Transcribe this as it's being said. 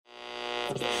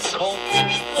You're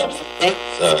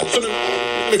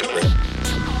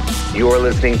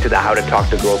listening to the How to Talk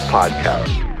to Girls podcast,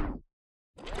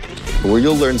 where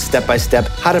you'll learn step by step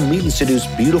how to meet and seduce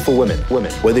beautiful women.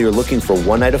 Whether you're looking for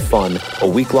one night of fun, a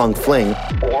week-long fling,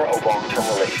 or a long-term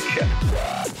relationship.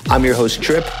 I'm your host,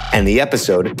 Trip, and the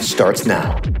episode starts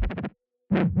now.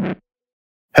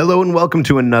 Hello and welcome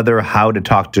to another How to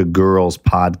Talk to Girls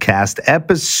podcast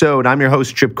episode. I'm your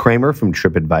host, Trip Kramer from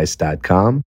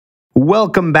tripadvice.com.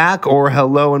 Welcome back, or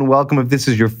hello and welcome if this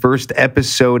is your first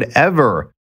episode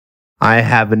ever. I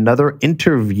have another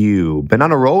interview. Been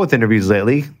on a roll with interviews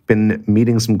lately. Been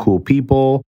meeting some cool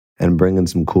people and bringing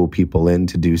some cool people in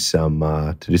to do some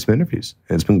interviews.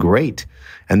 And it's been great.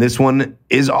 And this one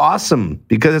is awesome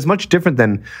because it's much different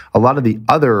than a lot of the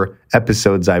other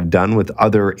episodes I've done with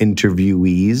other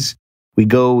interviewees. We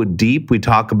go deep. We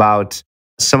talk about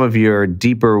some of your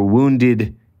deeper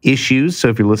wounded issues. So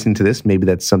if you're listening to this, maybe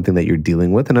that's something that you're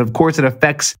dealing with. And of course, it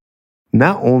affects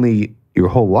not only your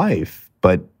whole life,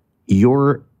 but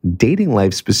your dating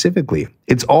life specifically.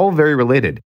 It's all very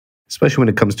related, especially when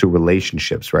it comes to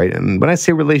relationships, right? And when I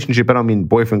say relationship, I don't mean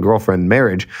boyfriend, girlfriend,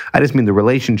 marriage. I just mean the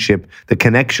relationship, the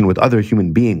connection with other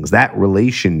human beings, that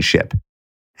relationship.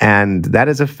 And that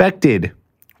is affected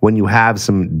when you have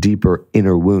some deeper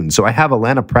inner wounds. So I have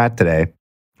Alana Pratt today,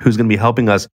 who's going to be helping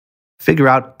us figure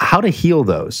out how to heal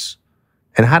those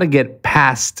and how to get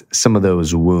past some of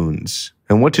those wounds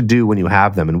and what to do when you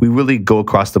have them. And we really go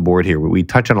across the board here. We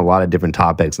touch on a lot of different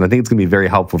topics, and I think it's going to be very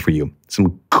helpful for you.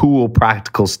 Some cool,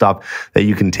 practical stuff that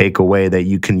you can take away, that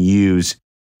you can use,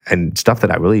 and stuff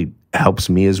that really helps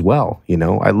me as well. You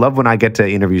know, I love when I get to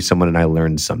interview someone and I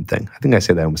learn something. I think I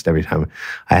say that almost every time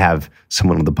I have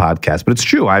someone on the podcast, but it's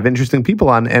true. I have interesting people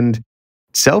on, and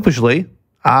selfishly,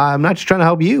 I'm not just trying to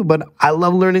help you, but I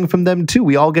love learning from them too.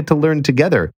 We all get to learn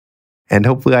together. And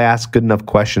hopefully I ask good enough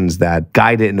questions that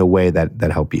guide it in a way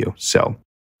that help you. So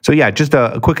yeah, just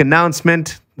a quick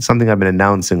announcement, something I've been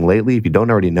announcing lately. If you don't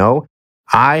already know,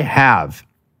 I have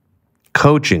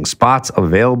coaching spots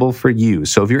available for you.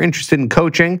 So if you're interested in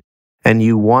coaching and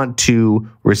you want to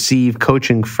receive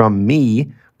coaching from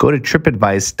me, go to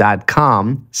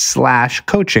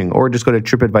tripadvice.com/coaching, or just go to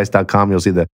tripadvice.com. You'll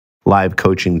see the live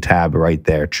coaching tab right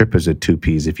there. Trip is with 2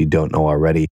 P's if you don't know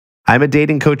already. I'm a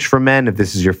dating coach for men, if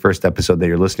this is your first episode that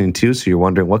you're listening to, so you're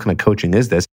wondering what kind of coaching is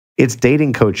this? It's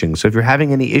dating coaching. So if you're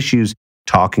having any issues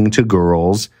talking to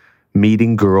girls,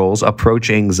 meeting girls, approach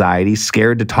anxiety,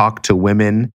 scared to talk to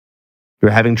women,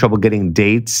 you're having trouble getting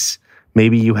dates,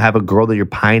 maybe you have a girl that you're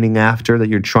pining after that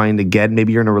you're trying to get,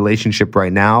 maybe you're in a relationship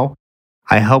right now,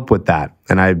 I help with that.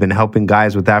 And I've been helping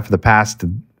guys with that for the past,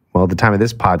 the time of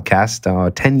this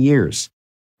podcast, 10 years.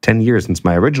 10 years since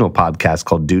my original podcast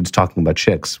called Dudes Talking About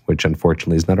Chicks, which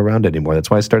unfortunately is not around anymore.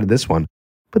 That's why I started this one,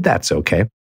 but that's okay.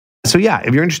 So yeah,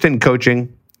 if you're interested in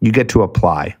coaching, you get to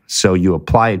apply. So you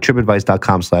apply at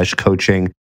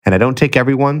tripadvice.com/coaching. And I don't take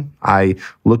everyone. I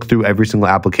look through every single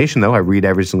application though. I read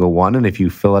every single one. And if you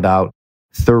fill it out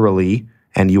thoroughly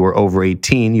and you are over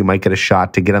 18, you might get a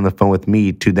shot to get on the phone with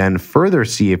me to then further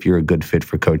see if you're a good fit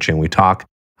for coaching. We talk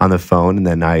on the phone, and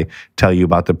then I tell you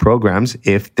about the programs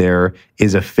if there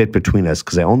is a fit between us,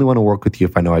 because I only want to work with you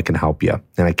if I know I can help you,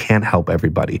 and I can't help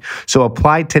everybody. So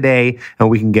apply today, and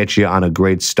we can get you on a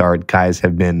great start. Guys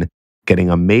have been getting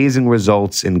amazing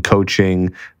results in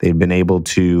coaching. They've been able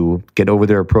to get over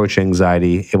their approach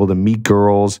anxiety, able to meet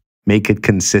girls, make it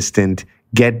consistent,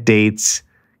 get dates,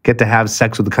 get to have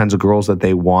sex with the kinds of girls that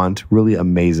they want. Really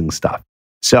amazing stuff.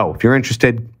 So if you're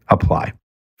interested, apply.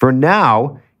 For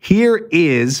now, here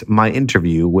is my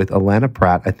interview with Alana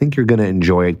Pratt. I think you're going to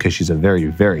enjoy it because she's a very,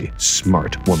 very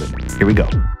smart woman. Here we go.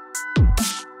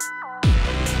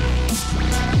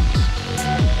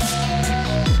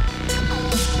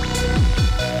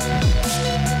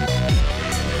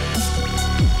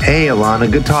 Hey,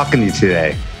 Alana, good talking to you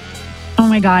today. Oh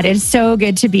my God, it's so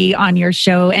good to be on your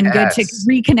show and good to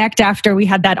reconnect after we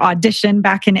had that audition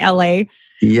back in LA.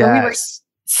 Yes. Where we were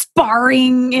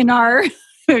sparring in our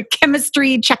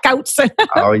chemistry checkouts.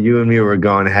 Oh, you and me were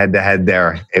going head to head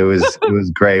there. It was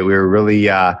great. We were really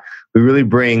we really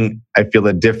bring, I feel,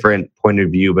 a different point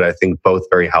of view, but I think both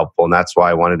very helpful. And that's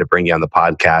why I wanted to bring you on the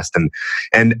podcast. And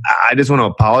I just want to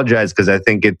apologize because I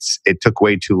think it took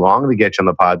way too long to get you on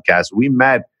the podcast. We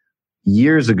met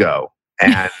years ago,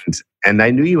 and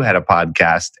I knew you had a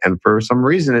podcast, and for some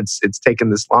reason it's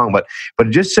taken this long. But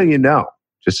just so you know,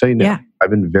 yeah. I've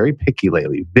been very picky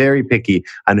lately, very picky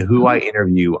on who I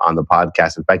interview on the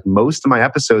podcast. In fact, most of my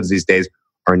episodes these days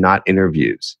are not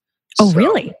interviews. Oh,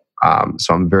 really?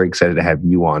 So I'm very excited to have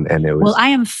you on. And it was. Well, I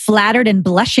am flattered and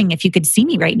blushing if you could see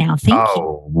me right now. Thank you.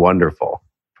 Oh, wonderful.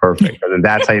 Perfect. And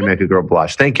that's how you make a girl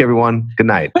blush. Thank you, everyone. Good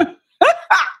night.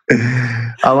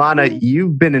 Alana,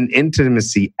 you've been an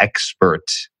intimacy expert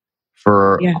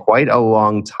for quite a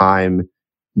long time.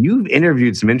 You've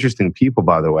interviewed some interesting people,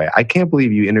 by the way. I can't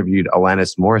believe you interviewed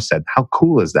Alanis Morissette. How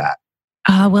cool is that?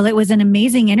 Well, it was an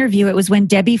amazing interview. It was when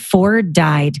Debbie Ford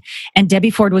died, and Debbie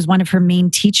Ford was one of her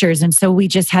main teachers. And so we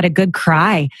just had a good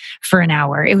cry for an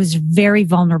hour. It was very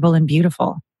vulnerable and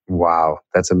beautiful. Wow,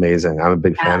 that's amazing. I'm a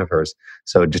big fan of hers.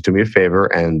 So just do me a favor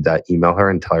and email her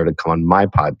and tell her to come on my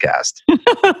podcast.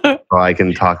 So I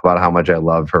can talk about how much I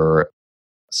love her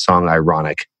song,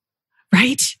 Ironic.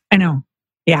 Right? I know.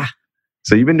 Yeah.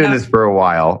 So you've been doing this for a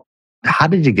while. How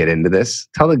did you get into this?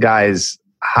 Tell the guys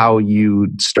how you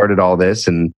started all this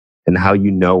and how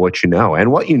you know what you know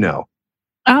and what you know.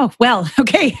 Oh, well,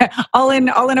 okay. All in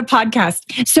a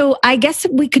podcast. So I guess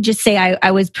we could just say I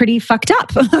was pretty fucked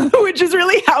up, which is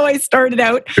really how I started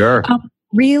out. Sure.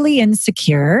 Really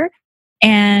insecure.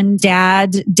 And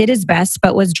dad did his best,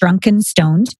 but was drunk and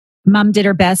stoned. Mom did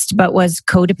her best, but was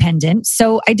codependent.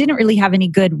 So I didn't really have any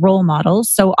good role models.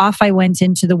 So off I went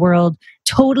into the world,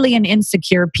 totally an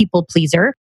insecure people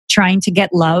pleaser, trying to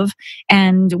get love,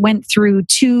 and went through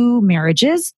 2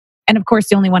 marriages. And of course,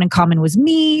 the only one in common was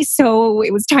me. So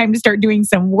it was time to start doing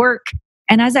some work.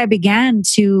 And as I began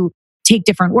to take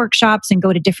different workshops and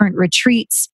go to different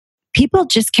retreats, people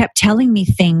just kept telling me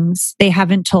things they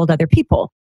haven't told other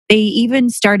people. They even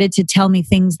started to tell me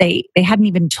things they hadn't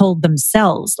even told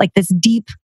themselves. Like this deep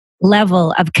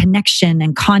level of connection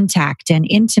and contact and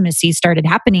intimacy started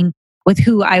happening with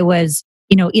who I was,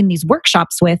 in these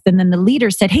workshops with. And then the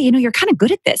leader said, hey, you're kind of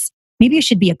good at this. Maybe you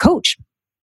should be a coach.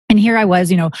 And here I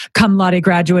was, cum laude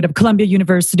graduate of Columbia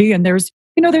University. And there's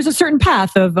a certain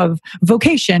path of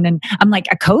vocation. And I'm like,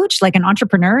 a coach, like an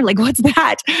entrepreneur, like what's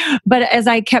that? But as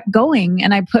I kept going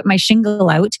and I put my shingle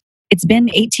out, it's been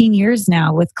 18 years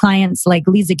now with clients like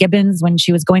Lisa Gibbons when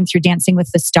she was going through Dancing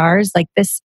with the Stars, like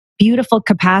this beautiful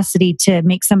capacity to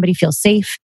make somebody feel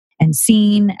safe and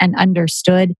seen and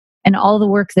understood. And all the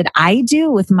work that I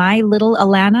do with my little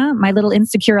Alana, my little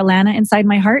insecure Alana inside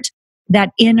my heart,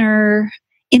 that inner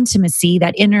intimacy,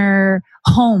 that inner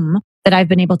home that I've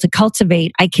been able to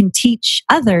cultivate, I can teach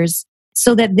others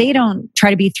so that they don't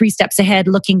try to be 3 steps ahead,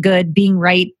 looking good, being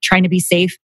right, trying to be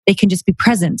safe. They can just be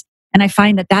present. And I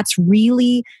find that that's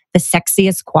really the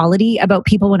sexiest quality about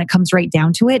people when it comes right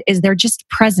down to it, is they're just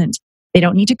present. They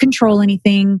don't need to control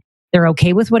anything. They're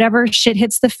okay with whatever shit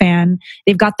hits the fan.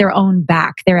 They've got their own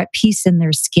back. They're at peace in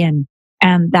their skin.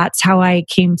 And that's how I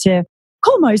came to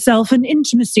call myself an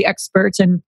intimacy expert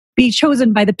and be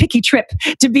chosen by the Picky Trip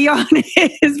to be on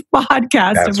his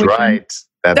podcast. That's right.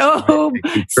 So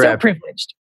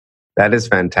privileged. That is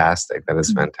fantastic. That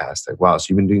is fantastic. Wow. So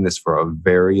you've been doing this for a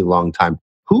very long time.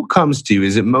 Who comes to you?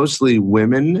 Is it mostly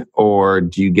women or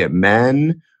do you get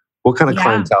men? What kind of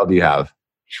clientele do you have?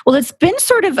 Well, it's been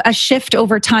sort of a shift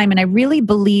over time. And I really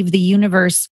believe the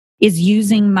universe is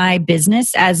using my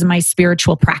business as my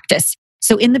spiritual practice.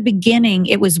 So in the beginning,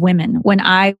 it was women. When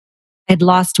I had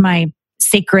lost my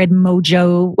sacred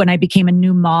mojo, when I became a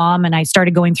new mom and I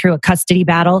started going through a custody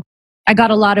battle, I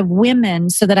got a lot of women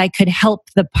so that I could help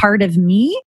the part of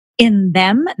me in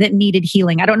them that needed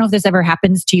healing. I don't know if this ever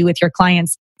happens to you with your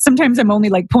clients. Sometimes I'm only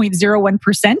like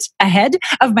 0.01% ahead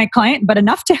of my client, but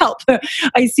enough to help.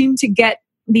 I seem to get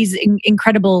these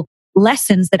incredible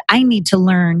lessons that I need to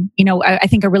learn. I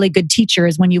think a really good teacher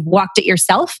is when you've walked it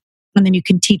yourself and then you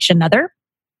can teach another.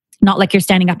 Not like you're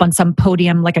standing up on some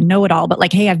podium like a know-it-all, but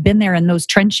like, hey, I've been there in those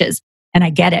trenches and I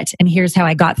get it. And here's how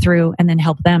I got through, and then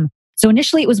help them. So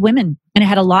initially it was women, and it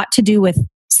had a lot to do with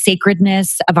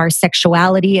sacredness of our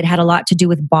sexuality. It had a lot to do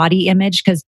with body image,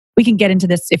 because we can get into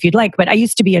this if you'd like, but I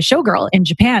used to be a showgirl in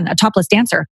Japan, a topless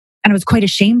dancer, and I was quite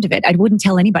ashamed of it. I wouldn't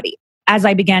tell anybody. As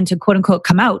I began to quote unquote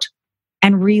come out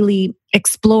and really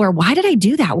explore, why did I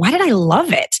do that? Why did I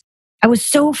love it? I was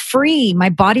so free. My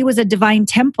body was a divine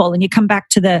temple. And you come back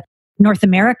to the North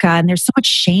America and there's so much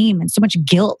shame and so much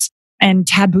guilt and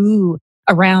taboo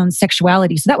around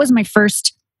sexuality. So that was my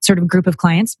first sort of group of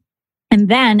clients. And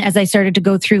then as I started to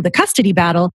go through the custody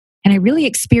battle and I really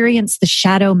experienced the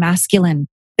shadow masculine,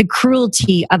 the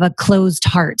cruelty of a closed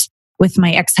heart with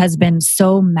my ex-husband,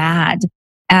 so mad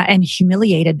and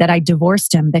humiliated that I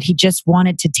divorced him, that he just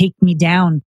wanted to take me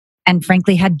down and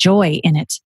frankly had joy in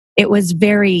it. It was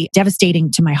very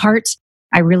devastating to my heart.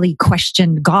 I really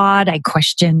questioned God. I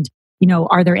questioned,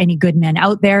 are there any good men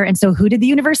out there? And so who did the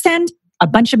universe send? A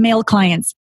bunch of male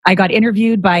clients. I got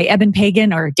interviewed by Eben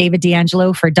Pagan or David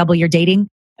D'Angelo for Double Your Dating.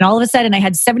 And all of a sudden I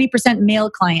had 70% male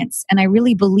clients. And I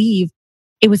really believe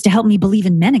it was to help me believe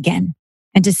in men again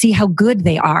and to see how good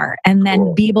they are and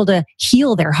then be able to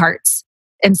heal their hearts.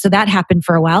 And so that happened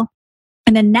for a while.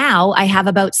 And then now I have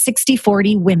about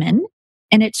 60-40 women.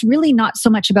 And it's really not so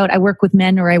much about I work with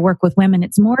men or I work with women.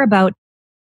 It's more about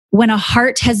when a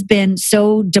heart has been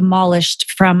so demolished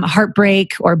from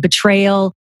heartbreak or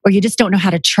betrayal, or you just don't know how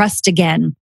to trust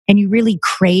again, and you really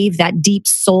crave that deep,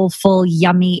 soulful,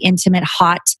 yummy, intimate,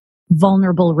 hot,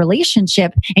 vulnerable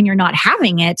relationship, and you're not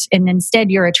having it, and instead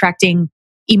you're attracting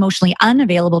emotionally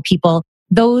unavailable people.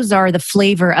 Those are the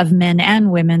flavor of men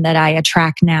and women that I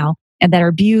attract now and that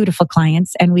are beautiful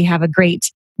clients. And we have a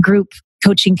great group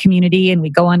coaching community, and we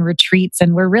go on retreats,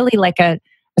 and we're really like a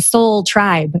soul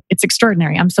tribe. It's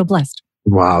extraordinary. I'm so blessed.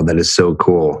 Wow, that is so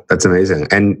cool. That's amazing.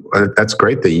 And that's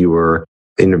great that you were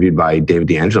interviewed by David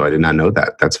D'Angelo. I did not know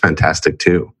that. That's fantastic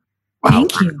too. Wow,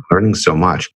 Thank you. Learning so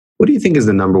much. What do you think is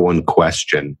the number one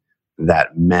question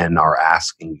that men are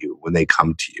asking you when they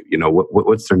come to you? You know,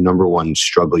 what's their number one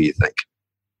struggle, you think?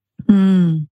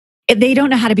 They don't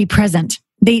know how to be present.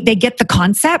 They get the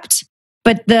concept,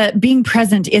 but the being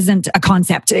present isn't a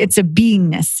concept. It's a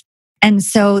beingness. And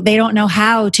so they don't know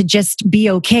how to just be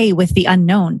okay with the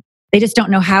unknown. They just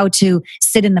don't know how to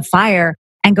sit in the fire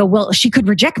and go, well, she could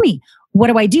reject me. What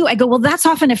do I do? I go, well, that's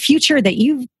often a future that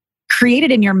you've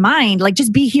created in your mind. Like,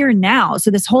 just be here now. So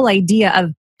this whole idea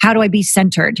of how do I be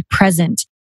centered, present,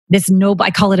 this noble, I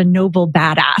call it a noble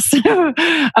badass.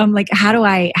 Like, how do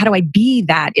I be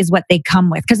that is what they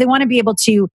come with. Because they want to be able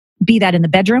to be that in the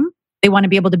bedroom. They want to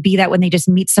be able to be that when they just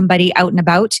meet somebody out and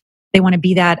about. They want to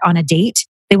be that on a date.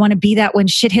 They want to be that when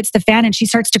shit hits the fan and she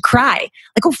starts to cry.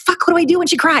 Like, oh, fuck, what do I do when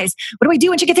she cries? What do I do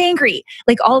when she gets angry?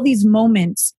 Like, all these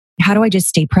moments, how do I just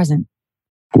stay present?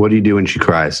 What do you do when she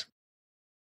cries?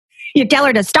 You tell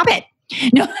her to stop it.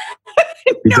 No,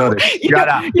 You tell her, shut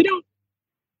up. You don't.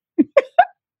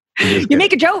 You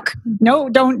make a joke. No,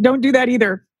 don't do that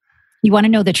either. You want to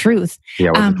know the truth.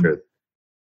 Yeah, what's the truth?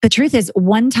 The truth is,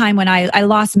 one time when I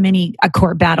lost a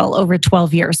court battle over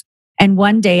 12 years. And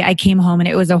one day I came home and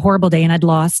it was a horrible day and I'd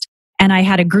lost. And I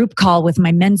had a group call with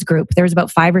my men's group. There was about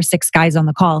 5 or 6 guys on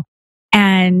the call.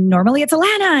 And normally it's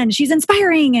Alana and she's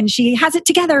inspiring and she has it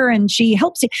together and she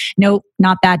helps you. No,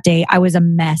 not that day. I was a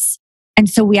mess. And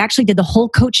so we actually did the whole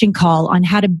coaching call on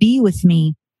how to be with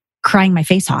me, crying my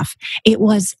face off. It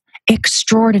was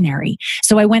extraordinary.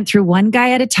 So I went through one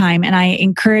guy at a time and I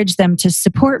encouraged them to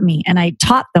support me and I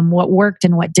taught them what worked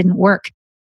and what didn't work.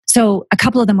 So a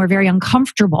couple of them were very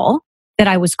uncomfortable that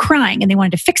I was crying and they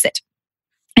wanted to fix it.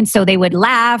 And so they would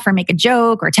laugh or make a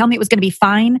joke or tell me it was going to be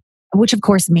fine, which of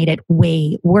course made it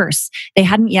way worse. They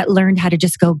hadn't yet learned how to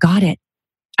just go, got it.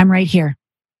 I'm right here.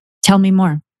 Tell me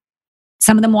more.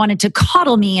 Some of them wanted to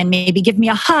coddle me and maybe give me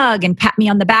a hug and pat me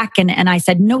on the back. And I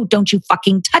said, no, don't you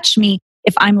fucking touch me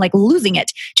if I'm like losing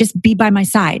it. Just be by my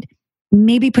side.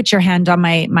 Maybe put your hand on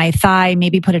my thigh,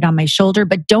 maybe put it on my shoulder,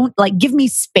 but don't like give me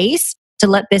space to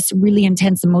let this really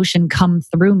intense emotion come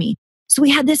through me. So we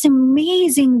had this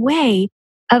amazing way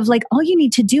of like, all you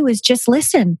need to do is just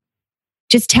listen.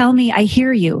 Just tell me, I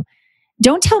hear you.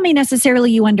 Don't tell me necessarily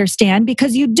you understand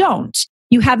because you don't.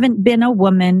 You haven't been a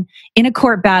woman in a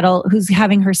court battle who's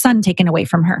having her son taken away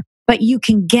from her, but you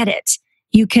can get it.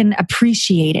 You can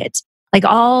appreciate it. Like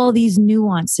all these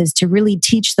nuances to really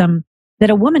teach them that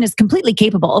a woman is completely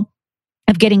capable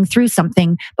of getting through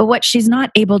something, but what she's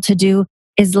not able to do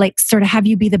is like sort of have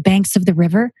you be the banks of the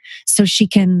river so she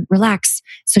can relax,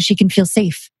 so she can feel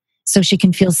safe, so she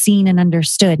can feel seen and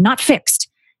understood, not fixed.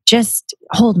 Just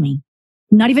hold me,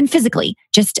 not even physically,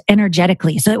 just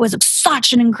energetically. So it was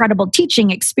such an incredible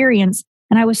teaching experience.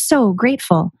 And I was so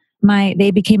grateful.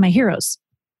 They became my heroes.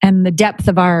 And the depth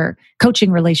of our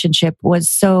coaching relationship was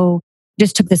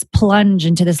just took this plunge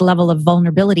into this level of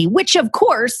vulnerability, which of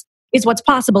course is what's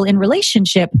possible in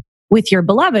relationship with your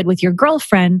beloved, with your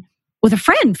girlfriend, with a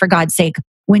friend, for God's sake,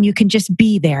 when you can just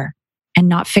be there and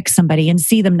not fix somebody and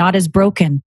see them not as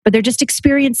broken, but they're just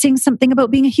experiencing something about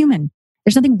being a human.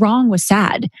 There's nothing wrong with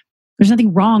sad. There's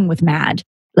nothing wrong with mad.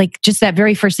 Like just that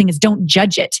very first thing is don't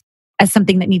judge it as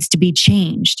something that needs to be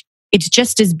changed. It's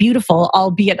just as beautiful,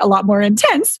 albeit a lot more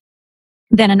intense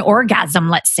than an orgasm,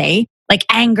 let's say, like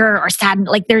anger or sadness.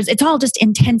 Like it's all just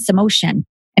intense emotion.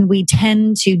 And we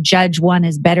tend to judge one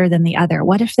as better than the other.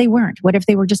 What if they weren't? What if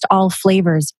they were just all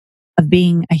flavors of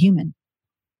being a human?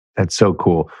 That's so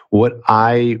cool. What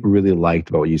I really liked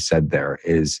about what you said there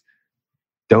is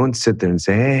don't sit there and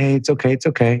say, hey, it's okay.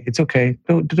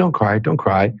 Don't cry.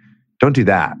 Don't do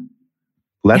that.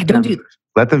 Let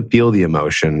them feel the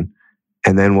emotion.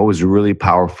 And then what was really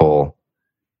powerful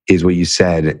is what you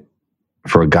said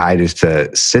for a guy just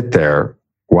to sit there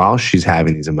while she's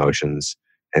having these emotions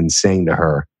and saying to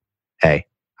her, hey,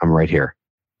 I'm right here.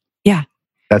 Yeah.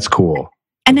 That's cool.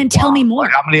 And then tell me more.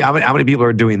 Like how many people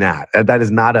are doing that? That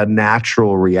is not a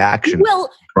natural reaction. Well,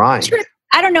 crying.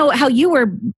 I don't know how you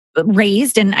were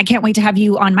raised, and I can't wait to have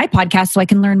you on my podcast so I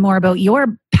can learn more about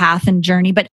your path and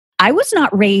journey. But I was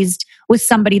not raised with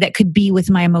somebody that could be with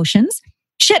my emotions.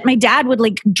 Shit, my dad would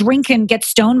like drink and get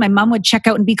stoned. My mom would check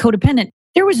out and be codependent.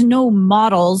 There was no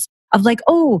models of like,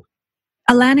 oh,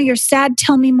 Alana, you're sad.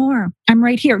 Tell me more. I'm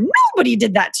right here. Nobody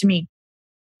did that to me.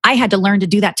 I had to learn to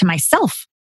do that to myself.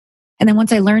 And then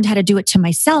once I learned how to do it to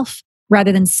myself,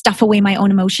 rather than stuff away my own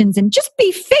emotions and just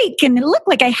be fake and look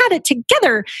like I had it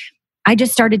together, I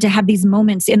just started to have these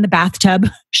moments in the bathtub,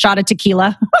 shot of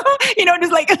tequila,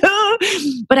 just like,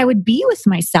 but I would be with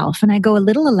myself and I go, a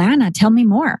little Alana, tell me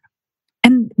more.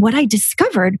 And what I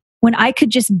discovered when I could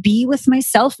just be with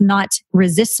myself, not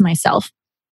resist myself.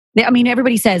 I mean,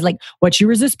 everybody says like, what you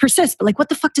resist persists, but like, what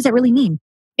the fuck does that really mean?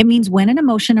 It means when an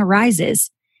emotion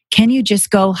arises, can you just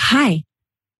go, hi,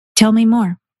 tell me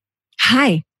more.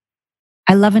 Hi,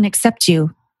 I love and accept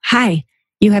you. Hi,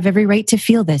 you have every right to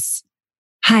feel this.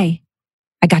 Hi,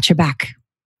 I got your back.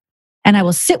 And I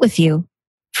will sit with you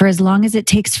for as long as it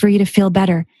takes for you to feel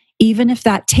better, even if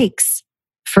that takes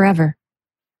forever.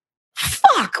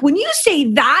 Fuck, when you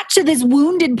say that to this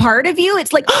wounded part of you,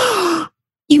 it's like, oh,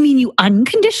 you mean you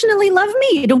unconditionally love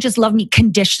me? You don't just love me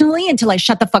conditionally until I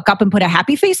shut the fuck up and put a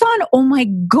happy face on? Oh my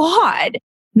God.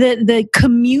 The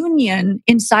communion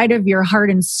inside of your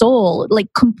heart and soul like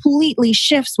completely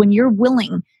shifts when you're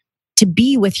willing to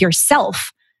be with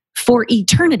yourself for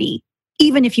eternity,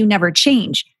 even if you never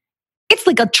change. It's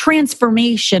like a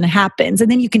transformation happens. And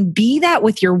then you can be that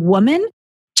with your woman.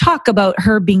 Talk about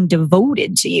her being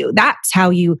devoted to you. That's how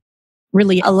you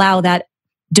really allow that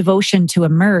devotion to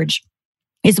emerge,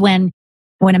 is when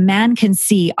a man can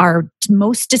see our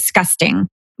most disgusting,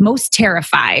 most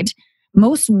terrified,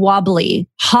 most wobbly,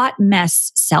 hot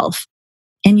mess self,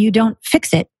 and you don't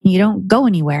fix it. You don't go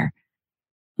anywhere.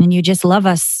 And you just love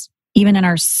us, even in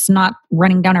our snot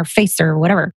running down our face or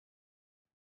whatever.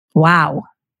 Wow.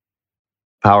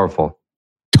 Powerful.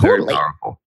 Totally. Very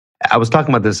powerful. I was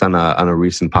talking about this on a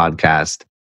recent podcast,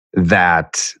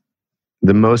 that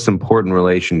the most important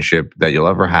relationship that you'll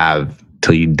ever have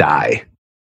till you die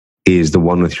is the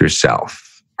one with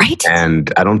yourself. Right.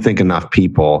 And I don't think enough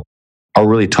people are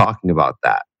really talking about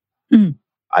that. Mm.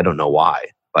 I don't know why,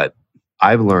 but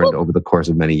I've learned over the course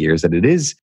of many years that it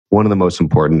is one of the most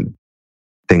important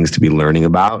things to be learning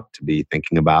about, to be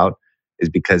thinking about, is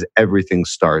because everything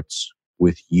starts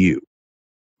with you.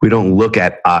 We don't look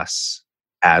at us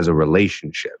as a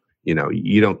relationship. You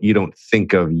don't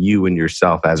think of you and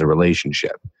yourself as a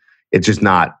relationship. It's just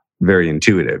not very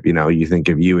intuitive. You think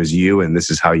of you as you and this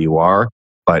is how you are.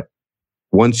 But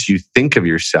once you think of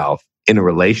yourself in a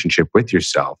relationship with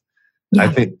yourself,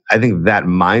 yeah. I think that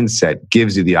mindset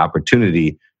gives you the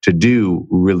opportunity to do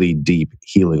really deep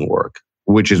healing work,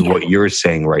 which is what you're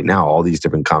saying right now, all these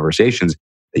different conversations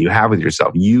that you have with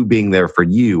yourself, you being there for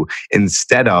you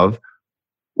instead of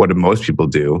what do most people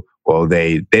do? Well,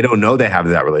 they don't know they have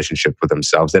that relationship with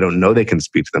themselves. They don't know they can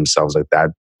speak to themselves like that.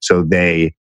 So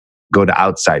they go to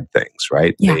outside things,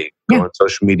 right? Yeah. They go on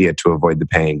social media to avoid the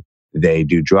pain. They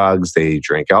do drugs. They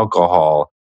drink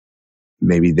alcohol.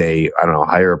 Maybe they,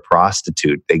 hire a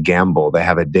prostitute. They gamble. They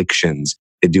have addictions.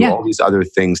 They do all these other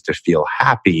things to feel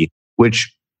happy,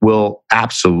 which will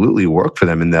absolutely work for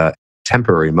them in the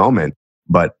temporary moment,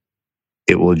 but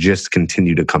it will just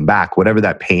continue to come back. Whatever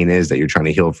that pain is that you're trying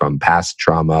to heal from, past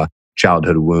trauma,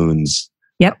 childhood wounds,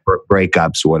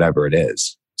 breakups, whatever it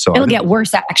is. So it'll get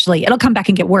worse, actually. It'll come back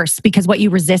and get worse because what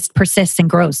you resist persists and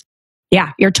grows.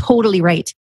 Yeah, you're totally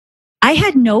right. I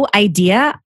had no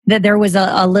idea that there was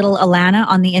a little Alana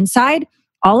on the inside.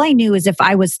 All I knew is if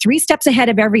I was 3 steps ahead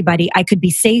of everybody, I could be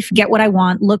safe, get what I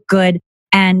want, look good,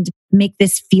 and make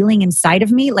this feeling inside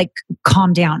of me like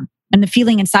calm down. And the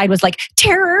feeling inside was like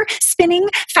terror, spinning,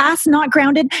 fast, not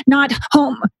grounded, not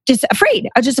home, just afraid.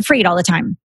 I was just afraid all the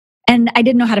time. And I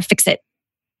didn't know how to fix it.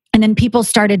 And then I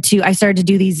started to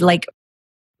do these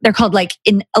they're called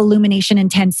in illumination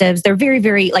intensives. They're very,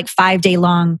 very 5-day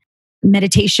long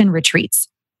meditation retreats.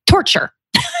 Torture.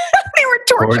 They were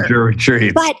torture. Torture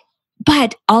retreats.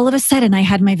 But all of a sudden I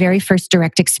had my very first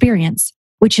direct experience,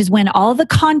 which is when all the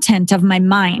content of my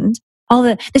mind, all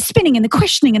the spinning and the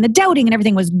questioning and the doubting and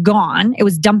everything was gone. It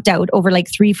was dumped out over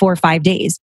 3, 4, 5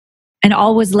 days. And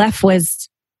all was left was,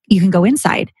 you can go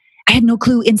inside. I had no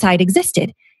clue inside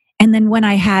existed. And then when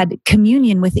I had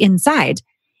communion with inside,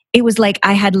 it was like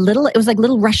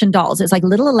little Russian dolls. It was like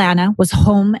little Alana was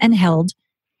home and held.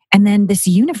 And then this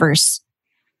universe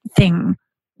thing,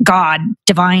 God,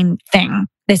 divine thing,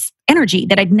 this energy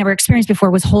that I'd never experienced before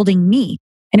was holding me.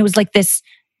 And it was like this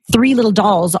three little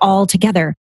dolls all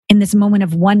together in this moment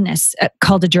of oneness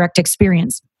called a direct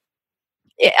experience.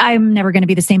 I'm never going to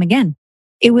be the same again.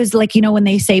 It was like, when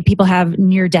they say people have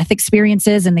near-death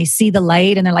experiences and they see the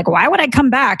light and they're like, why would I come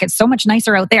back? It's so much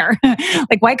nicer out there.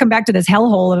 Like, why come back to this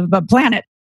hellhole of a planet?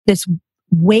 This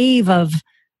wave of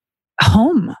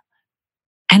home.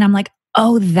 And I'm like,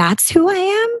 oh, that's who I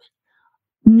am?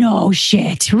 No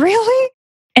shit, really?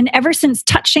 And ever since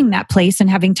touching that place and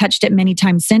having touched it many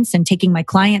times since and taking my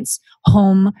clients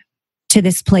home to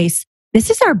this place, this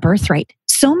is our birthright.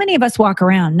 So many of us walk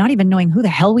around not even knowing who the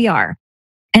hell we are.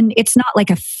 And it's not like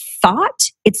a thought,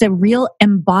 it's a real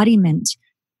embodiment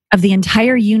of the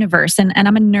entire universe. And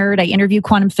I'm a nerd. I interview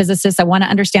quantum physicists. I want to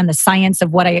understand the science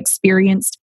of what I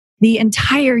experienced. The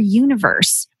entire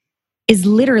universe is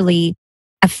literally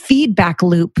a feedback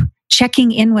loop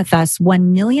checking in with us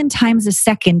 1 million times a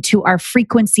second to our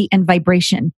frequency and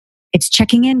vibration. It's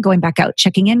checking in, going back out,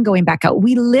 checking in, going back out.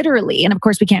 We literally, and of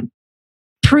course we can't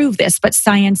prove this, but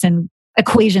science and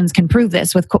equations can prove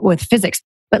this with physics.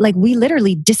 But like, we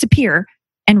literally disappear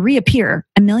and reappear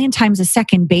 1 million times a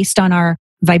second based on our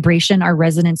vibration, our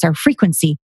resonance, our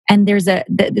frequency. And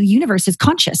the universe is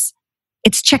conscious.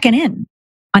 It's checking in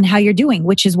on how you're doing,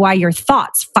 which is why your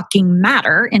thoughts fucking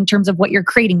matter in terms of what you're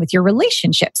creating with your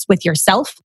relationships, with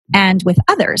yourself and with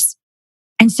others.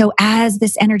 And so as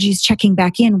this energy is checking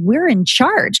back in, we're in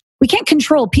charge. We can't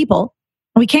control people.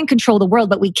 We can't control the world,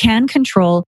 but we can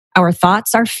control our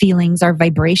thoughts, our feelings, our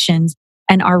vibrations,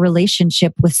 and our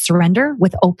relationship with surrender,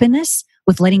 with openness,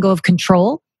 with letting go of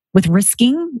control, with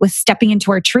risking, with stepping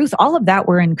into our truth. All of that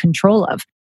we're in control of.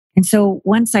 And so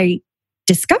once I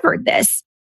discovered this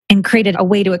and created a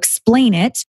way to explain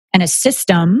it and a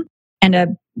system and a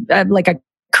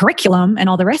curriculum and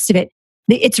all the rest of it,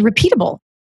 it's repeatable.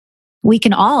 We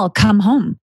can all come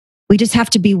home. We just have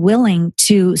to be willing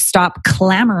to stop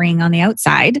clamoring on the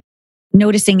outside,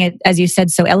 noticing it, as you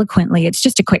said so eloquently, it's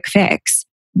just a quick fix.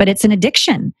 But it's an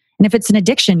addiction. And if it's an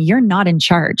addiction, you're not in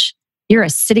charge. You're a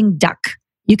sitting duck.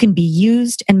 You can be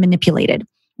used and manipulated,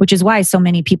 which is why so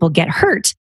many people get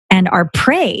hurt and are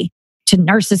prey to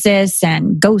narcissists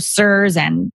and ghosters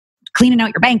and cleaning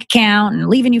out your bank account and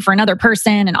leaving you for another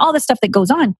person and all the stuff that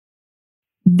goes on.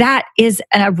 That is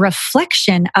a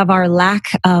reflection of our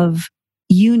lack of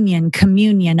union,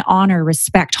 communion, honor,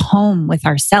 respect, home with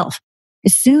ourselves.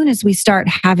 As soon as we start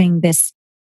having this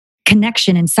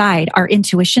connection inside, our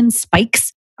intuition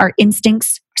spikes, our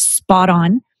instincts are spot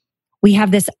on. We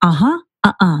have this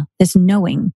this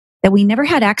knowing that we never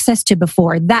had access to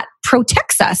before that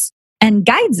protects us and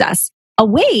guides us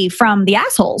away from the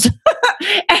assholes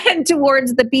and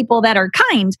towards the people that are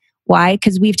kind. Why?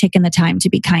 Because we've taken the time to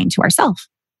be kind to ourselves.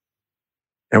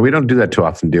 And we don't do that too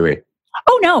often, do we?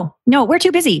 Oh, no, we're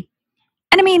too busy.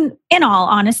 And I mean, in all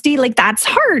honesty, like that's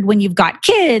hard when you've got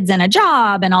kids and a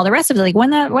job and all the rest of it. Like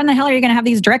when the hell are you going to have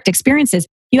these direct experiences?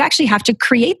 You actually have to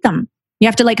create them. You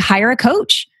have to like hire a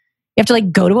coach. You have to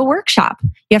like go to a workshop.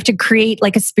 You have to create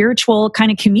like a spiritual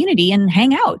kind of community and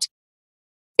hang out.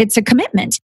 It's a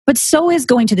commitment, but so is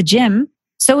going to the gym.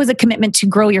 So is a commitment to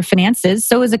grow your finances.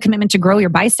 So is a commitment to grow your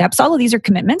biceps. All of these are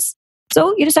commitments.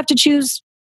 So you just have to choose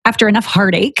after enough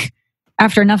heartache,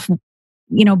 after enough,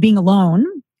 being alone,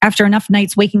 after enough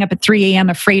nights waking up at 3 a.m.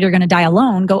 afraid you're going to die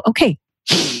alone, go, okay,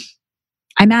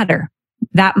 I matter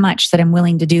that much that I'm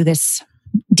willing to do this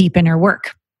deep inner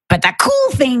work. But the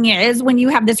cool thing is when you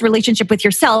have this relationship with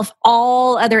yourself,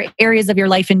 all other areas of your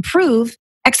life improve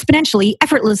exponentially,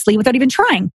 effortlessly, without even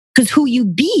trying. Because who you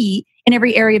be in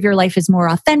every area of your life is more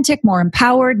authentic, more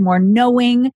empowered, more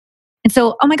knowing. And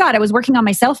so, oh my God, I was working on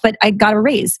myself, but I got a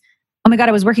raise. Oh my God,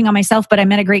 I was working on myself, but I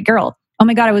met a great girl. Oh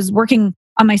my God, I was working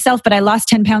on myself, but I lost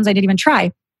 10 pounds. I didn't even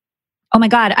try. Oh my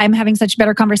God, I'm having such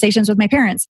better conversations with my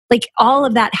parents. Like all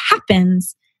of that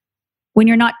happens when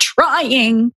you're not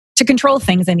trying to control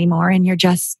things anymore and you're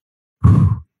just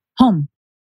home.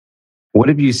 What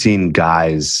have you seen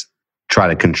guys try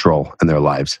to control in their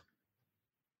lives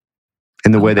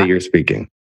in the way that you're speaking?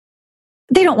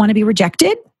 They don't want to be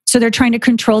rejected. So they're trying to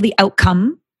control the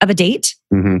outcome of a date.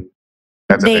 Mm-hmm.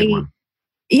 That's a big one.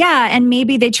 Yeah. And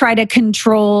maybe they try to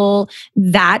control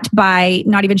that by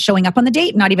not even showing up on the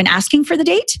date, not even asking for the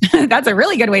date. That's a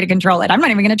really good way to control it. I'm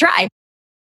not even going to try.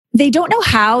 They don't know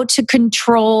how to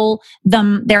control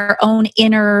their own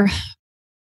inner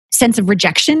sense of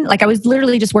rejection. Like I was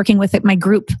literally just working with my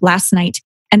group last night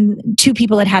and 2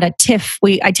 people had a tiff.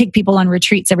 I take people on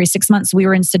retreats every 6 months. We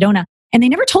were in Sedona and they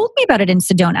never told me about it in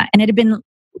Sedona. And it had been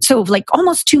like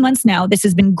almost 2 months now. This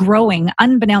has been growing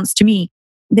unbeknownst to me.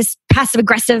 This passive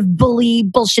aggressive bully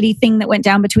bullshitty thing that went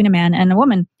down between a man and a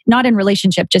woman, not in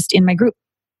relationship, just in my group.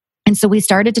 And so we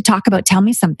started to talk about, tell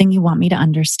me something you want me to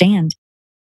understand.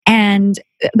 And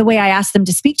the way I asked them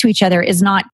to speak to each other is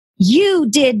not, you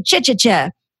did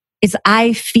cha-cha-cha. It's,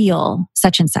 I feel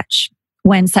such and such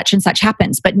when such and such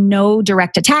happens, but no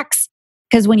direct attacks.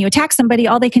 Because when you attack somebody,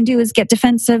 all they can do is get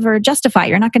defensive or justify.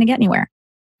 You're not going to get anywhere.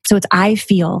 So it's, I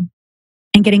feel,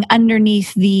 and getting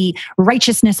underneath the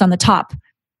righteousness on the top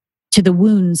to the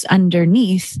wounds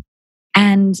underneath.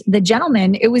 And the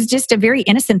gentleman, it was just a very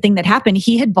innocent thing that happened.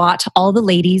 He had bought all the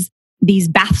ladies these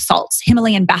bath salts,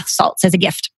 Himalayan bath salts, as a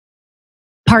gift.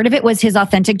 Part of it was his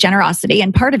authentic generosity,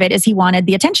 and part of it is he wanted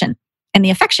the attention and the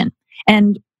affection.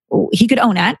 And he could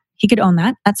own that. He could own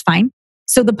that. That's fine.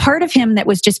 So the part of him that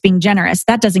was just being generous,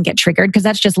 that doesn't get triggered because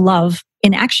that's just love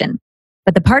in action.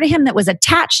 But the part of him that was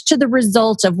attached to the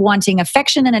result of wanting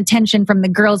affection and attention from the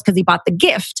girls because he bought the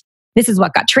gift, this is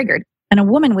what got triggered. And a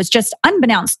woman was just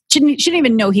unbeknownst. She didn't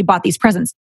even know he bought these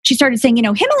presents. She started saying,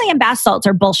 Himalayan bath salts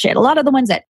are bullshit. A lot of the ones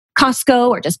at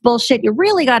Costco are just bullshit. You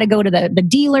really got to go to the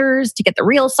dealers to get the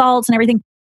real salts and everything.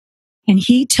 And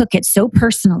he took it so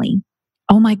personally.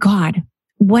 Oh my God,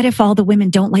 what if all the women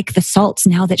don't like the salts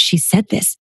now that she said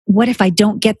this? What if I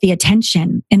don't get the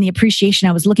attention and the appreciation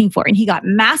I was looking for? And he got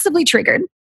massively triggered,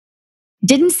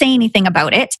 didn't say anything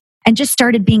about it, and just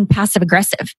started being passive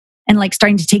aggressive and like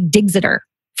starting to take digs at her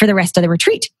for the rest of the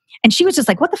retreat. And she was just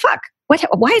like, what the fuck?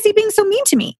 Why is he being so mean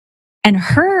to me? And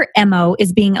her MO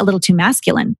is being a little too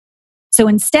masculine. So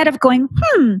instead of going,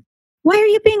 why are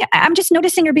you being, I'm just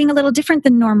noticing you're being a little different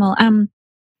than normal.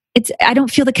 I don't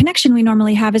feel the connection we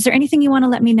normally have. Is there anything you want to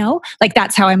let me know? Like,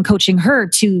 that's how I'm coaching her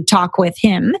to talk with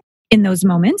him in those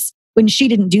moments. When she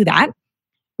didn't do that,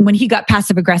 when he got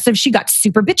passive aggressive, she got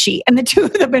super bitchy. And the two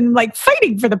of them have been like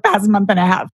fighting for the past month and a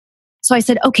half. So I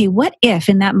said, okay, what if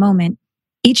in that moment,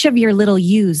 each of your little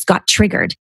yous got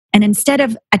triggered? And instead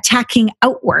of attacking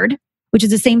outward, which is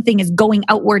the same thing as going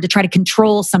outward to try to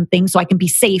control something so I can be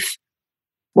safe,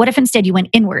 what if instead you went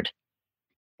inward?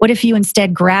 What if you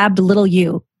instead grabbed little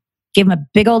you, gave him a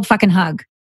big old fucking hug,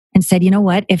 and said, you know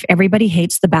what? If everybody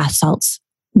hates the bath salts,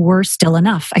 we're still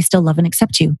enough. I still love and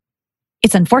accept you.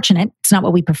 It's unfortunate. It's not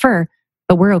what we prefer,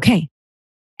 but we're okay.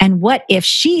 And what if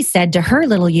she said to her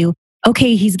little you,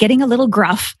 okay, he's getting a little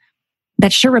gruff.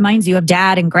 That sure reminds you of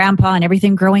dad and grandpa and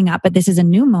everything growing up, but this is a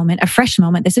new moment, a fresh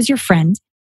moment. This is your friend.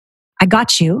 I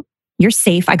got you. You're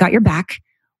safe. I got your back.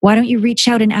 Why don't you reach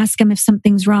out and ask him if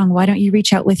something's wrong? Why don't you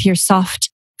reach out with your soft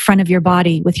front of your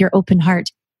body, with your open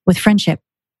heart, with friendship,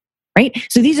 right?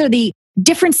 So these are the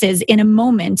differences in a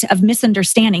moment of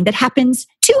misunderstanding that happens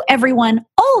to everyone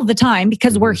all the time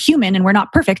because we're human and we're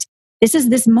not perfect. This is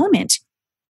this moment.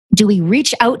 Do we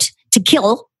reach out to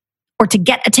kill or to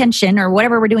get attention or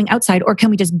whatever we're doing outside? Or can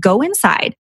we just go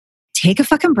inside, take a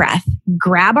fucking breath,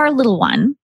 grab our little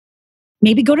one,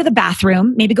 maybe go to the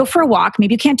bathroom, maybe go for a walk.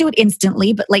 Maybe you can't do it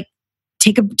instantly, but like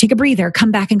take a breather,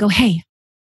 come back and go, hey,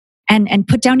 and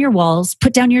put down your walls,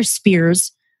 put down your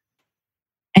spears,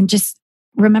 and just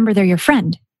remember they're your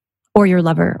friend or your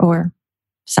lover or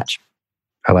such.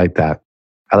 I like that.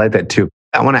 I like that too.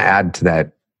 I want to add to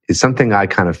that is something I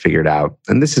kind of figured out,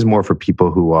 and this is more for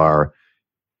people who are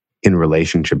in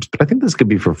relationships, but I think this could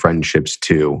be for friendships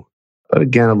too. But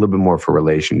again, a little bit more for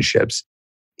relationships,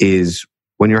 is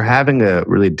when you're having a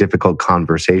really difficult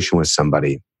conversation with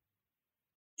somebody,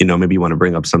 maybe you want to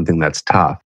bring up something that's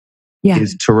tough,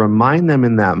 is to remind them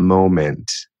in that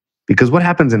moment, because what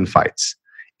happens in fights?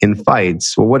 In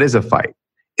fights, well, what is a fight?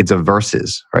 It's a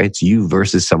versus, right? It's you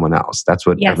versus someone else. That's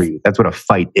what that's what a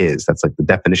fight is. That's like the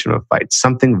definition of a fight.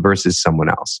 Something versus someone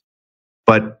else.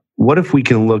 But what if we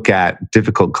can look at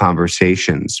difficult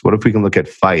conversations? What if we can look at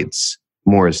fights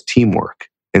more as teamwork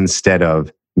instead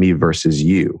of me versus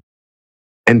you?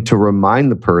 And to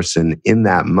remind the person in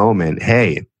that moment,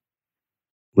 hey,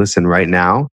 listen, right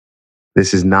now,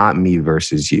 this is not me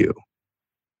versus you.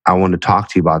 I want to talk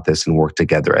to you about this and work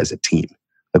together as a team.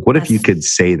 Like, what if you could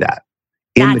say that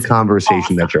in the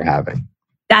conversation that you're having?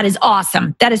 That is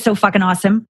awesome. That is so fucking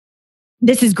awesome.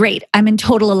 This is great. I'm in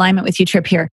total alignment with you, Trip,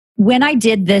 here. When I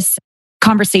did this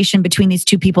conversation between these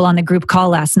two people on the group call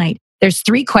last night, there's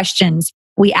 3 questions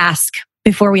we ask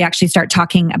before we actually start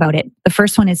talking about it. The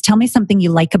first one is, tell me something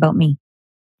you like about me.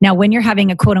 Now, when you're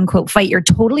having a quote unquote fight, you're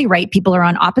totally right. People are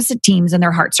on opposite teams and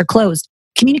their hearts are closed.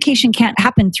 Communication can't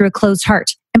happen through a closed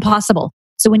heart. Impossible.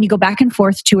 So when you go back and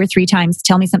forth 2 or 3 times,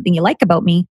 tell me something you like about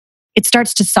me, it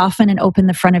starts to soften and open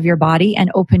the front of your body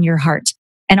and open your heart.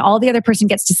 And all the other person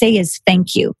gets to say is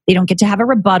thank you. They don't get to have a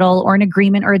rebuttal or an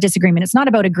agreement or a disagreement. It's not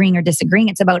about agreeing or disagreeing.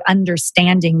 It's about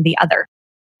understanding the other.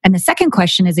 And the second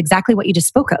question is exactly what you just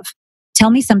spoke of.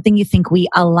 Tell me something you think we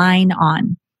align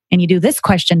on. And you do this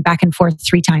question back and forth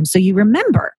 3 times. So you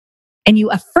remember and you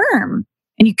affirm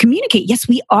and you communicate, yes,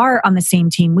 we are on the same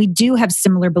team. We do have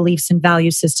similar beliefs and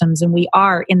value systems, and we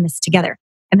are in this together.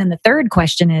 And then the third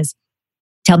question is,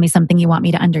 tell me something you want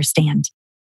me to understand.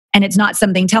 And it's not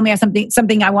tell me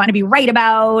something I want to be right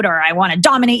about, or I want to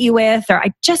dominate you with, or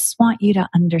I just want you to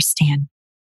understand.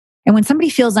 And when somebody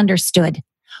feels understood,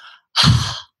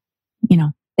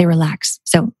 they relax.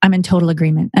 So I'm in total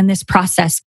agreement. And this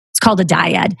process, it's called a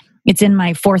dyad. It's in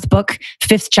my 4th book,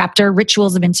 5th chapter,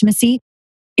 Rituals of Intimacy.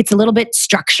 It's a little bit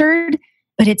structured,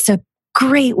 but it's a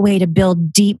great way to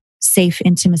build deep, safe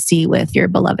intimacy with your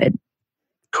beloved.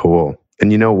 Cool.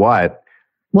 And you know what?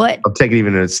 What? I'll take it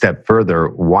even a step further.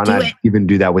 Why not even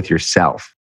do that with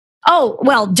yourself? Oh,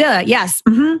 well, duh. Yes.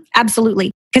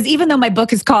 Absolutely. Because even though my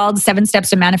book is called 7 Steps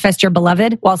to Manifest Your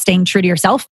Beloved While Staying True to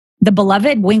Yourself, the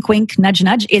beloved, wink, wink, nudge,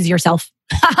 nudge, is yourself.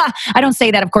 I don't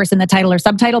say that, of course, in the title or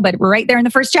subtitle, but right there in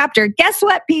the 1st chapter. Guess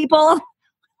what, people?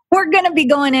 We're going to be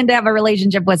going in to have a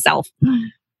relationship with self.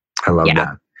 I love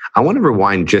that. I want to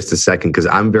rewind just a second because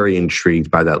I'm very intrigued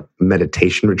by that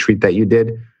meditation retreat that you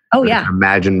did. Oh, yeah. I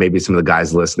imagine maybe some of the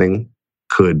guys listening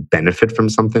could benefit from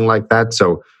something like that.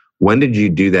 So when did you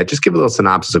do that? Just give a little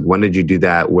synopsis of when did you do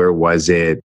that? Where was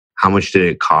it? How much did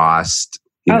it cost?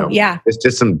 Yeah.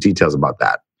 Just some details about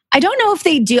that. I don't know if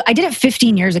they do. I did it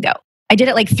 15 years ago. I did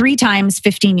it like 3 times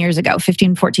 14 years ago.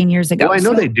 Well, I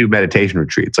know they do meditation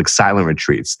retreats, like silent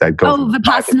retreats that go.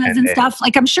 Vipassanas and stuff.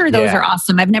 Like, I'm sure those are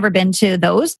awesome. I've never been to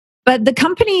those. But the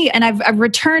company, and I've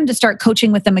returned to start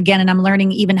coaching with them again, and I'm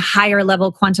learning even higher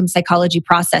level quantum psychology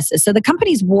processes. So the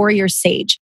company's Warrior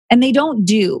Sage, and they don't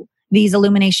do these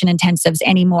illumination intensives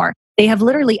anymore. They have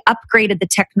literally upgraded the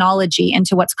technology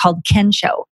into what's called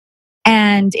Kensho.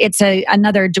 And it's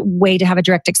another way to have a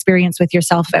direct experience with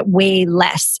yourself at way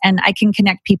less. And I can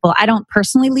connect people. I don't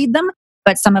personally lead them,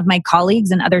 but some of my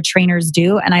colleagues and other trainers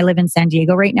do. And I live in San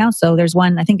Diego right now. So there's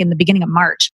one, I think in the beginning of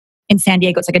March in San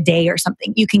Diego. It's like a day or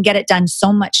something. You can get it done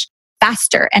so much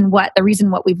faster. And what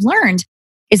we've learned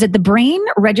is that the brain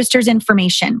registers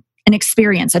information, an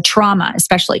experience, a trauma,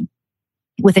 especially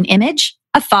with an image,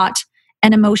 a thought,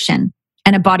 an emotion,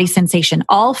 and a body sensation.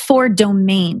 All 4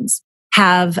 domains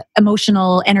have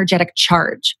emotional, energetic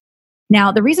charge.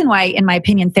 Now, the reason why, in my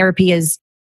opinion, therapy is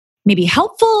maybe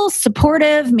helpful,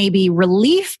 supportive, maybe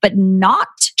relief, but not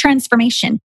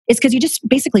transformation, is because you just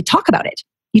basically talk about it.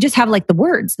 You just have like the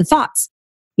words, the thoughts.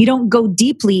 You don't go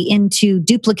deeply into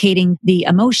duplicating the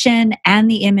emotion and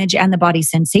the image and the body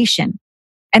sensation.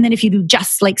 And then if you do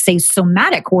just like, say,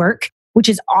 somatic work, which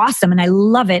is awesome, and I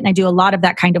love it, and I do a lot of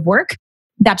that kind of work,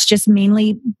 that's just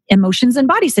mainly emotions and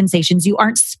body sensations. You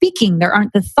aren't speaking. There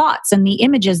aren't the thoughts and the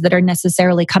images that are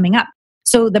necessarily coming up.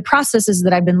 So the processes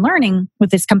that I've been learning with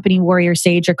this company, Warrior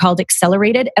Sage, are called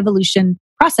accelerated evolution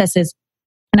processes.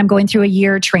 And I'm going through a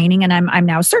year training, and I'm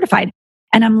now certified.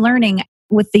 And I'm learning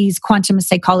with these quantum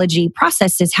psychology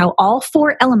processes how all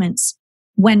 4 elements,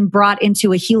 when brought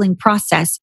into a healing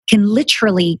process, can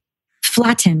literally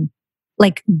flatten,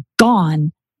 like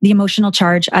gone, the emotional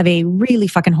charge of a really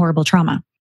fucking horrible trauma.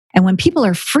 And when people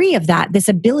are free of that, this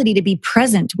ability to be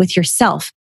present with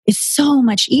yourself is so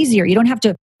much easier. You don't have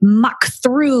to muck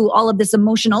through all of this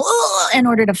emotional in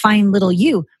order to find little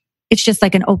you. It's just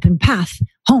like an open path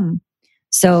home.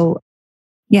 So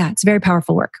yeah, it's very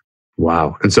powerful work.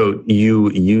 Wow. And so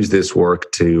you use this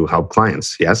work to help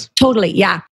clients, yes? Totally,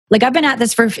 yeah. Like I've been at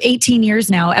this for 18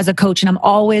 years now as a coach, and I'm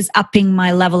always upping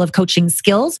my level of coaching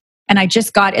skills. And I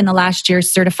just got in the last year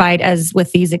certified as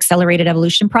with these accelerated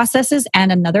evolution processes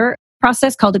and another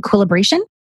process called equilibration,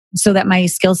 so that my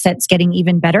skill set's getting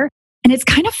even better. And it's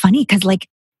kind of funny because like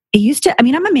it used to,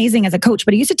 I'm amazing as a coach,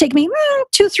 but it used to take me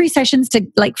 2-3 sessions to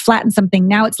like flatten something.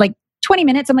 Now it's like 20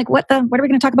 minutes. I'm like, what are we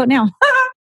going to talk about now?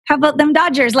 How about them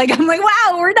Dodgers? Like, I'm like,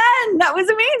 wow, we're done. That was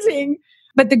amazing.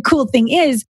 But the cool thing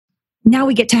is now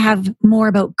we get to have more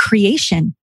about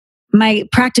creation. My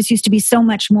practice used to be so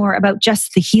much more about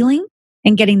just the healing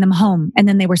and getting them home. And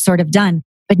then they were sort of done.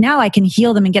 But now I can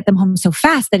heal them and get them home so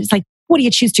fast that it's like, what do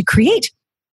you choose to create?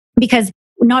 Because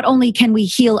not only can we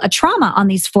heal a trauma on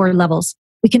these 4 levels,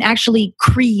 we can actually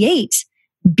create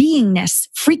beingness,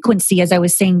 frequency, as I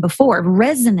was saying before,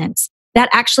 resonance. That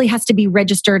actually has to be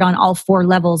registered on all 4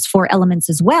 levels, 4 elements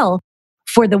as well,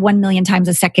 for the 1 million times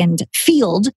a second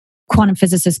field. Quantum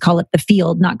physicists call it the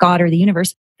field, not God or the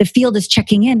universe. The field is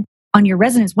checking in on your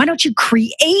resonance. Why don't you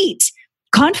create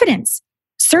confidence,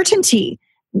 certainty,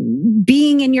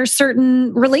 being in your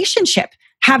certain relationship,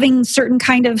 having certain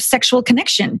kind of sexual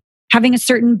connection, having a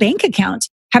certain bank account,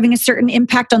 having a certain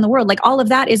impact on the world? Like all of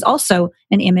that is also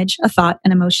an image, a thought,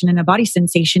 an emotion, and a body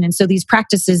sensation. And so these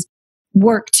practices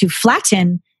work to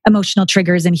flatten emotional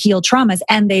triggers and heal traumas,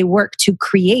 and they work to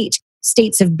create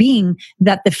states of being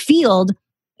that the field,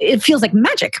 it feels like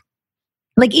magic.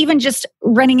 Like even just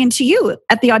running into you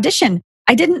at the audition,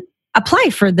 I didn't apply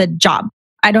for the job.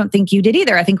 I don't think you did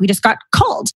either. I think we just got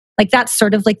called. Like that's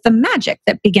sort of like the magic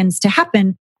that begins to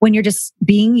happen when you're just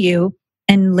being you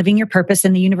and living your purpose,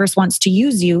 and the universe wants to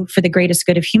use you for the greatest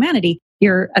good of humanity.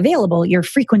 You're available. Your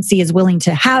frequency is willing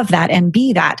to have that and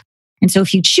be that. And so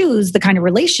if you choose the kind of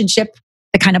relationship,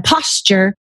 the kind of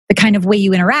posture, the kind of way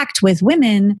you interact with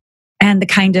women, and the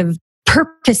kind of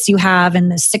purpose you have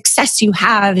and the success you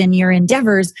have in your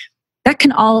endeavors, that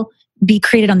can all be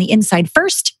created on the inside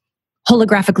first,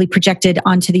 holographically projected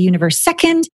onto the universe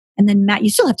second. And then Matt, you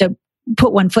still have to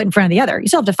put one foot in front of the other. You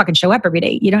still have to fucking show up every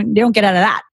day. You don't get out of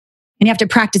that. And you have to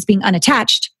practice being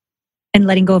unattached and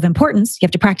letting go of importance. You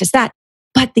have to practice that.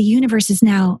 But the universe is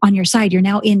now on your side. You're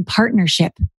now in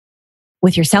partnership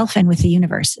with yourself and with the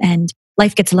universe. And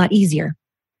life gets a lot easier.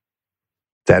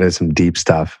 That is some deep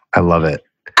stuff. I love it.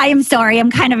 I am sorry. I'm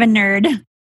kind of a nerd.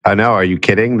 I know. Are you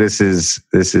kidding? This is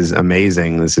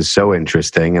amazing. This is so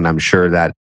interesting. And I'm sure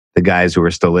that the guys who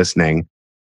are still listening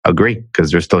agree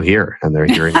because they're still here and they're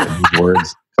hearing these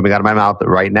words coming out of my mouth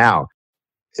right now.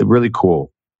 It's really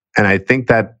cool. And I think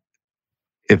that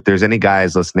if there's any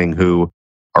guys listening who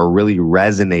are really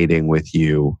resonating with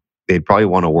you, they'd probably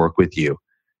want to work with you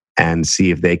and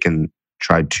see if they can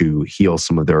try to heal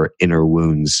some of their inner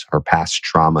wounds or past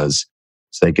traumas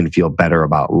so they can feel better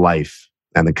about life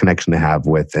and the connection they have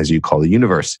with, as you call, the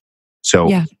universe.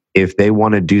 So if they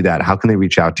want to do that, how can they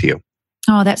reach out to you?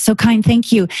 Oh, that's so kind.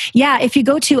 Thank you. Yeah, if you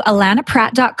go to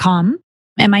alanapratt.com,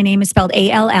 and my name is spelled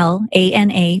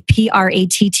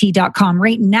ALLANAPRATT.com.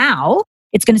 Right now,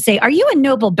 it's going to say, are you a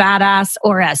noble badass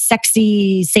or a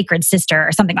sexy sacred sister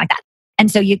or something like that?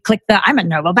 And so you click the I'm a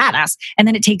noble badass. And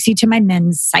then it takes you to my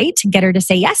men's site, get her to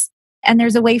say yes. And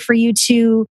there's a way for you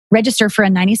to register for a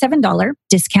 $97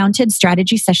 discounted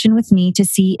strategy session with me to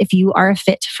see if you are a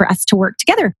fit for us to work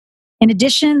together. In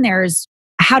addition, there's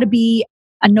how to be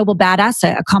a noble badass,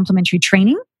 a complimentary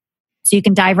training. So you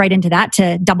can dive right into that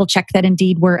to double check that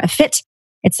indeed we're a fit.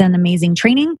 It's an amazing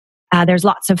training. There's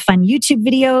lots of fun YouTube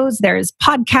videos. There's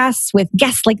podcasts with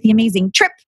guests like the amazing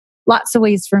Trip. Lots of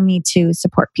ways for me to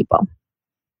support people.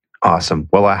 Awesome.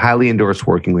 Well, I highly endorse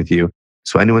working with you.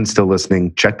 So anyone still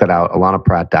listening, check that out,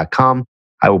 alanapratt.com.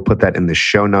 I will put that in the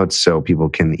show notes so people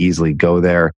can easily go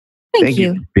there. Thank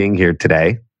you for being here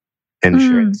today and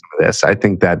sharing some of this. I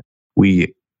think that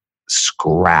we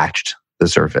scratched the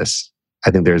surface. I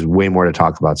think there's way more to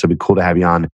talk about. So it'd be cool to have you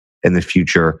on in the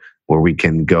future where we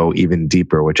can go even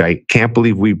deeper, which I can't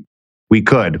believe we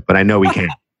could, but I know we can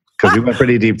because we went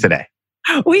pretty deep today.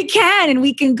 We can, and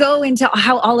we can go into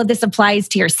how all of this applies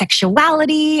to your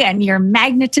sexuality and your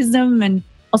magnetism and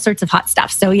all sorts of hot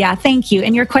stuff. So yeah, thank you.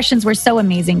 And your questions were so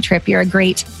amazing, Trip. You're a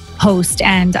great host,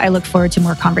 and I look forward to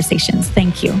more conversations.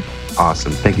 Thank you.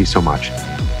 Awesome. Thank you so much.